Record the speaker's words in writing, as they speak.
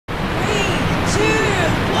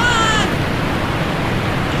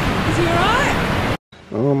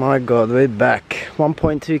Oh my god, we're back.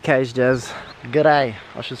 1.2 k's, Jazz. G'day.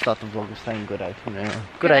 I should start the vlog with saying g'day for now.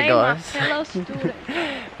 G'day, guys. Fellow student.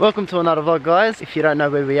 Welcome to another vlog, guys. If you don't know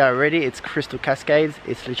where we are already, it's Crystal Cascades.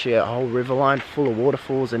 It's literally a whole river line full of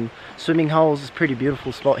waterfalls and swimming holes. It's a pretty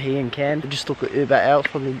beautiful spot here in Cairns. We just took an Uber out,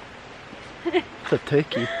 probably. It's a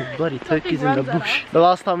turkey. Bloody turkeys in the bush. The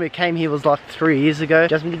last time we came here was like 3 years ago.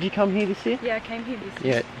 Jasmine, did you come here this year? Yeah, I came here this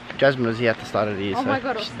year. Yeah, Jasmine was here at the start of the year. Oh my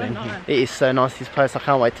god, it was so nice. It is so nice, this place. I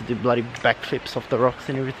can't wait to do bloody backflips off the rocks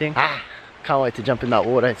and everything. Can't wait to jump in that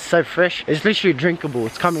water. It's so fresh. It's literally drinkable.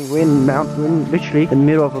 It's coming wind, mountain, literally in the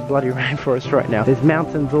middle of a bloody rainforest right now. There's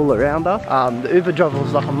mountains all around us. The Uber driver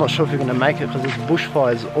was like, I'm not sure if we're gonna make it because there's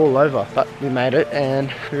bushfires all over. But we made it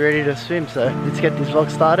and we're ready to swim. So let's get this vlog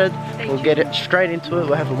started. We'll get it straight into it.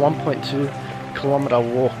 We'll have a 1.2 kilometer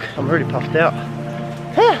walk. I'm already puffed out.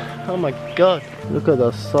 Oh my god. Look at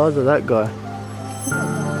the size of that guy.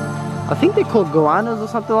 I think they're called goannas or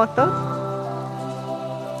something like that.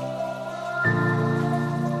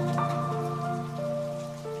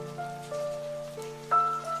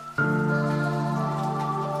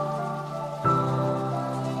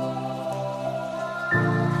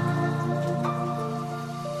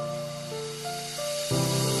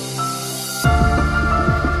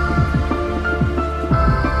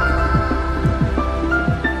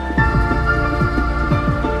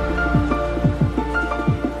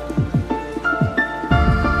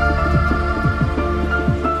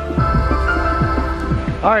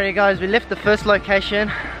 Alrighty guys, we left the first location.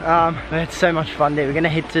 We had so much fun there. We're gonna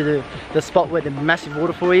head to the spot where the massive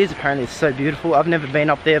waterfall is. Apparently it's so beautiful. I've never been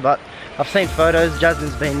up there, but I've seen photos.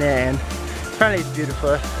 Jasmine's been there and apparently it's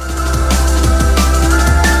beautiful.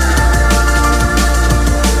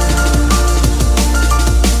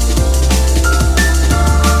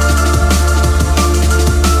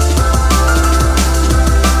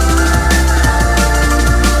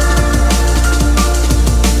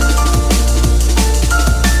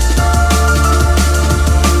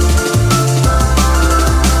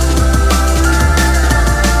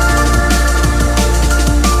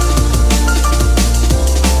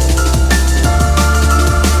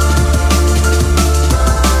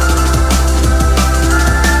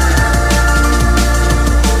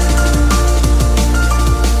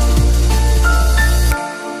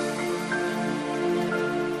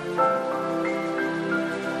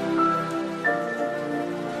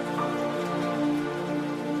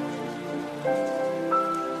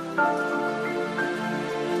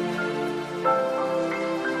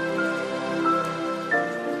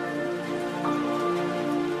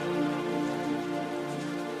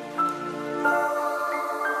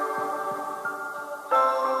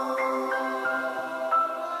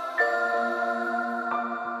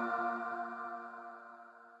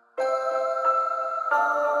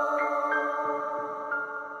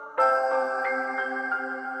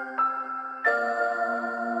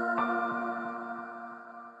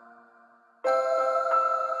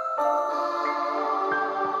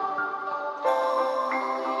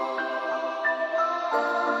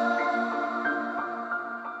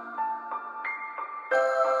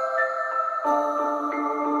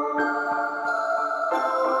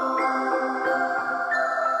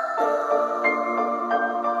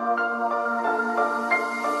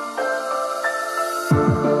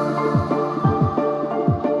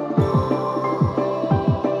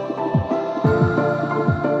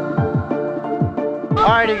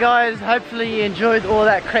 Alrighty guys, hopefully you enjoyed all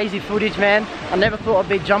that crazy footage, man. I never thought I'd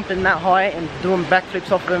be jumping that high and doing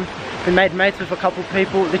backflips off them. We made mates with a couple of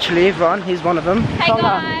people, literally everyone. He's one of them. Hey Toma.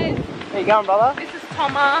 guys! How you going, brother? This is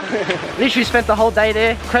Toma. Literally spent the whole day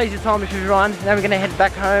there. Crazy time with everyone. Now we're gonna head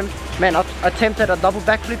back home. Man, I attempted a double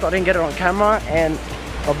backflip. I didn't get it on camera and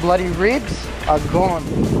my bloody ribs are gone.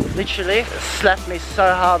 Literally, it slapped me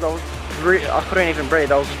so hard I couldn't even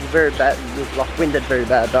breathe. I was very bad, like winded very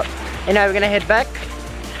bad. But anyway, we're gonna head back.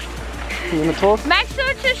 You wanna talk? Make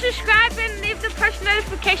sure to subscribe and leave the push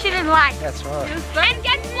notification and like. That's right. And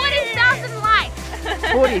get 40,000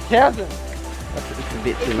 likes. 40,000? That's a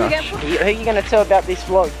bit too much. Who are you gonna tell about this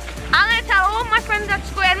vlog? I'm gonna tell all my friends at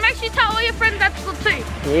school and make sure you tell all your friends at school too.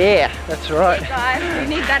 Yeah, that's right. Hey guys,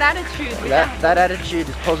 we need that attitude. That attitude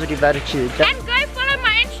is positive attitude. And go follow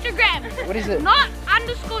my Instagram. What is it? Not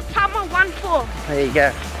 _Tama14. There you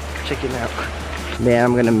go. Check him out. Man,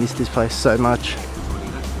 I'm gonna miss this place so much.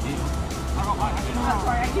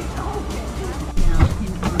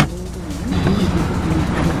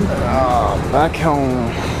 Oh, back home.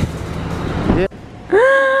 Yeah.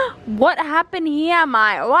 What happened here,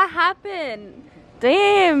 mate? What happened?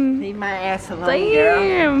 Damn. Leave my ass alone,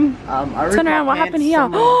 Damn. girl. Turn around, what happened here?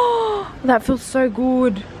 Oh, that feels so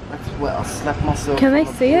good. That's where I slapped myself. Can they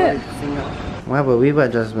see it? Wow, where we were,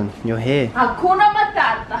 Jasmine. Your hair. Hakuna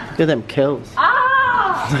Matata. Look at them curls. Ah!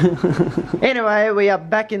 Anyway, we are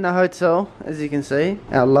back in the hotel, as you can see.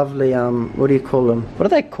 Our lovely, what do you call them? What are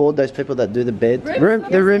they called, those people that do the beds?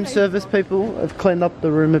 The room service people have cleaned up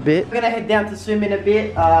the room a bit. We're gonna head down to swim in a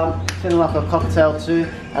bit, feeling like a cocktail too.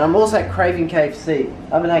 And I'm also craving KFC.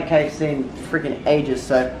 I haven't had KFC in freaking ages,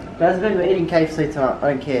 so Jasmine, we're eating KFC tonight,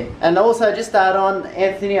 I don't care. And also, just to add on,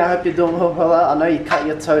 Anthony, I hope you're doing well, brother. I know you cut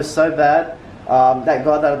your toes so bad. That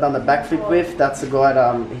guy that I done the backflip with, that's the guy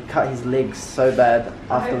that he cut his legs so bad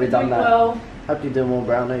after we done that. Well. Hope you're doing well,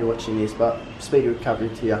 bro. I know you're watching this, but speedy recovery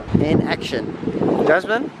to you. In action.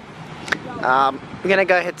 Jasmine, we're gonna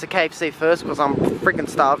go head to KFC first because I'm freaking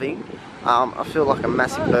starving. I feel like a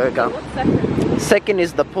massive burger. What's second? Second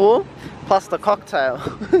is the pool, plus the cocktail.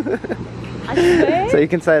 I swear. So you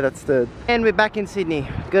can say that's third. And we're back in Sydney.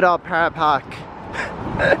 Good old Parrot Park.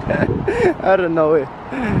 I don't know it.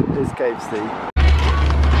 There's KFC.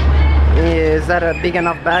 Is that a big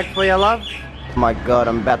enough bag for you, love? Oh my god,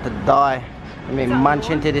 I'm about to die. Let me munch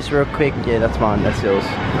into this real quick. Yeah, that's mine, that's yours.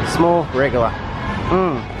 Small, regular.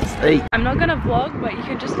 Let's eat. I'm not gonna vlog, but you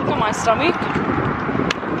can just look at my stomach.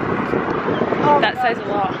 Oh, that says a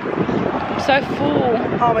lot. I'm so full.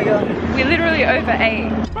 Oh my god. We literally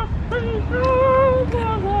overate.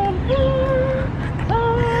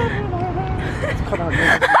 I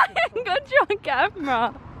got you on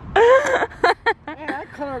camera. Yeah,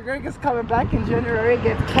 Conor McGregor's coming back in January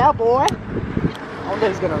against Cowboy. I wonder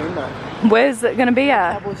who's gonna win that. Where's it gonna be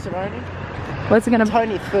at? Cowboy Cerrone. Where's it gonna be?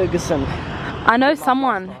 Tony Ferguson. I know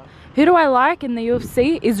someone. Who do I like in the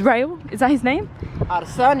UFC? Israel? Is that his name?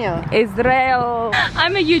 Adesanya. Israel.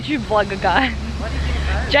 I'm a YouTube vlogger, guys. Why did you get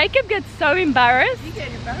embarrassed? Jacob gets so embarrassed. You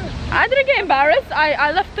get embarrassed. I didn't get embarrassed.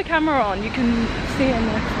 I left the camera on. You can see it in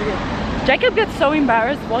the next video. Jacob gets so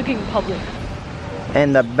embarrassed vlogging in public.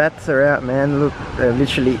 And the bats are out, man. Look, they're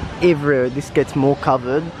literally everywhere. This gets more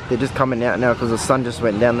covered. They're just coming out now because the sun just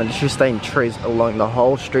went down. They're just staying in trees along the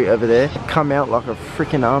whole street over there. Come out like a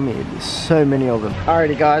freaking army. There's so many of them.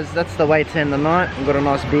 Alrighty guys, that's the way to end the night. I've got a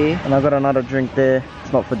nice beer and I've got another drink there.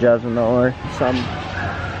 It's not for Jasmine, don't worry. Some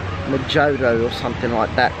Majodo or something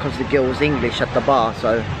like that because the girl was English at the bar,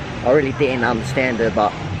 so I really didn't understand her,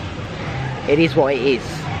 but it is what it is,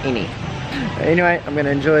 innit? Anyway, I'm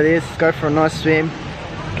gonna enjoy this, go for a nice swim,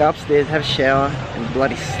 go upstairs, have a shower, and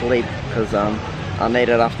bloody sleep because I need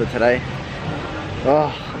it after today.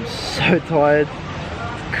 Oh, I'm so tired.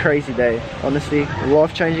 Crazy day, honestly,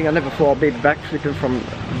 life changing. I never thought I'd be backflipping from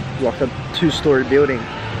like a 2-story building.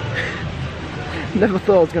 Never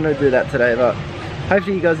thought I was gonna do that today, but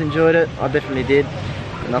hopefully you guys enjoyed it. I definitely did,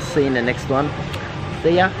 and I'll see you in the next one.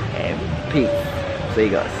 See ya and peace. See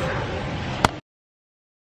you guys.